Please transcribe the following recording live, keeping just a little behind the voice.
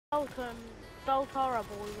Deltara boys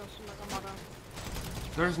or something like that.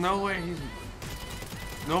 There's no way he's...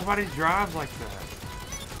 Nobody drives like that.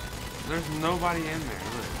 There's nobody in there,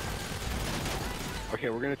 look. Okay,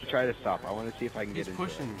 we're gonna try to stop. I want to see if I can get into it.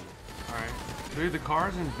 He's pushing me. Alright. Dude, the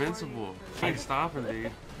car's invincible. I ain't stopping,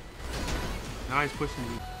 dude. Now he's pushing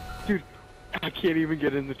me. Dude, I can't even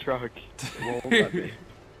get in the truck. It won't let me.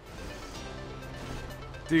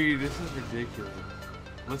 Dude, this is ridiculous.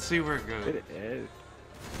 Let's see where it goes. It is.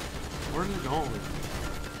 Where's it going?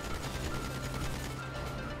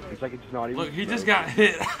 It's like it's not even. Look, he just got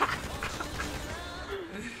hit.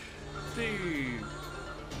 Dude.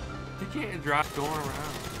 He can't drive going around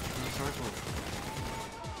in a circle.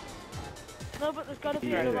 No, but there's gotta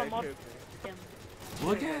be another mod.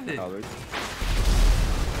 Look at it. Oh, Alright,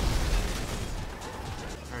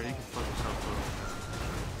 you can fuck yourself up.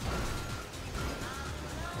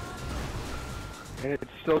 and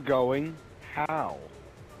it's still going. How?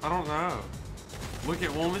 I don't know. Look,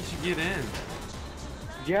 it won't let you get in.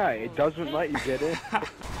 Yeah, it doesn't let you get in.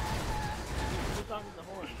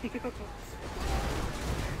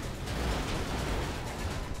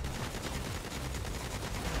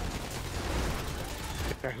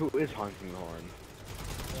 Who is honking the horn?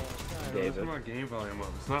 David. It's my game volume up.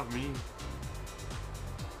 It's not me.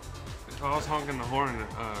 If I was honking the horn,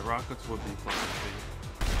 rockets would be flying.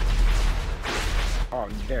 Oh,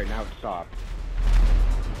 there, now it stopped.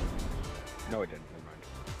 No, it didn't. Never mind.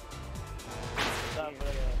 Stopped for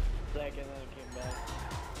like a second, then it came back.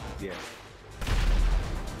 Yeah.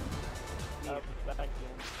 Up, back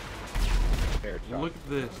again. There, it stopped. Look at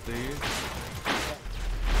this, dude.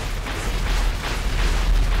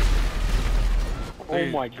 Oh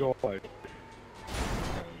my god.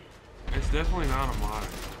 It's definitely not a mod.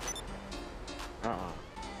 Uh-uh.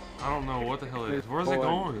 I don't know what the hell it is. Where's it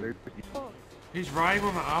going? He's riding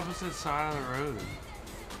on the opposite side of the road.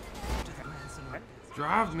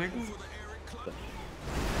 Drive, nigga.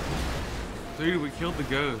 Dude, we killed the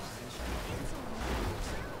ghost.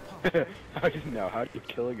 I didn't know. How do you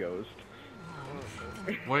kill a ghost?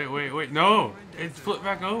 Wait. No! It flipped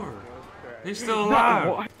back over. He's still alive.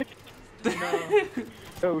 No, what?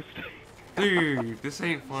 Ghost. Dude, this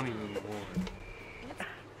ain't funny anymore.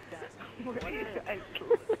 What are you guys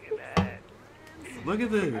looking at? Look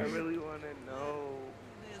at this. I really want to know.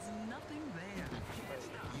 There's nothing there.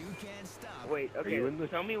 You can't stop. Wait, okay,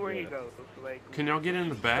 tell me where he goes. Like, can y'all get in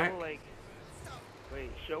the back? Show, like,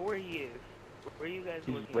 wait, show where he is. Where are you guys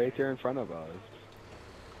He's looking right at? there in front of us.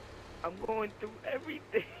 I'm going through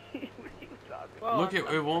everything. What are you talking about? Look,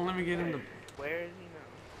 it won't let me get in the... Where is he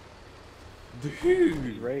now? Dude!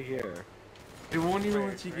 He's right here. It won't even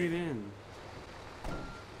let you get in.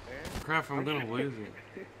 Where? Crap, I'm gonna lose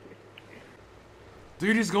it.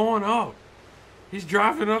 Dude, he's going up. He's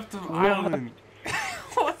driving up the island.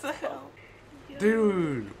 What the hell?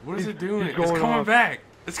 Dude, what is it doing? It's coming back.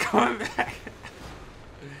 It's coming back.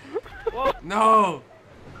 No.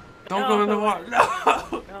 Don't go in the water.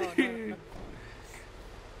 No. Dude.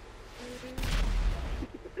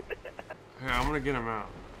 Here, I'm gonna get him out.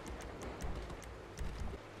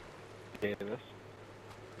 Davis.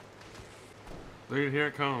 Dude, here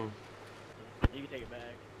it comes. You can take it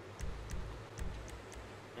back.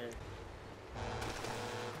 Here.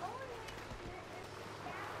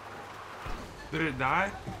 Did it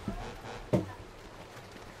die?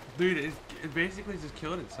 Dude, it basically just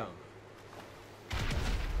killed itself.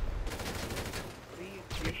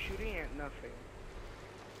 You're shooting at nothing.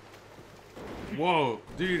 Whoa,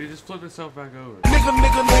 dude, it just flipped itself back over. Nigga.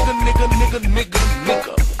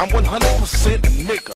 I'm 100% nigga.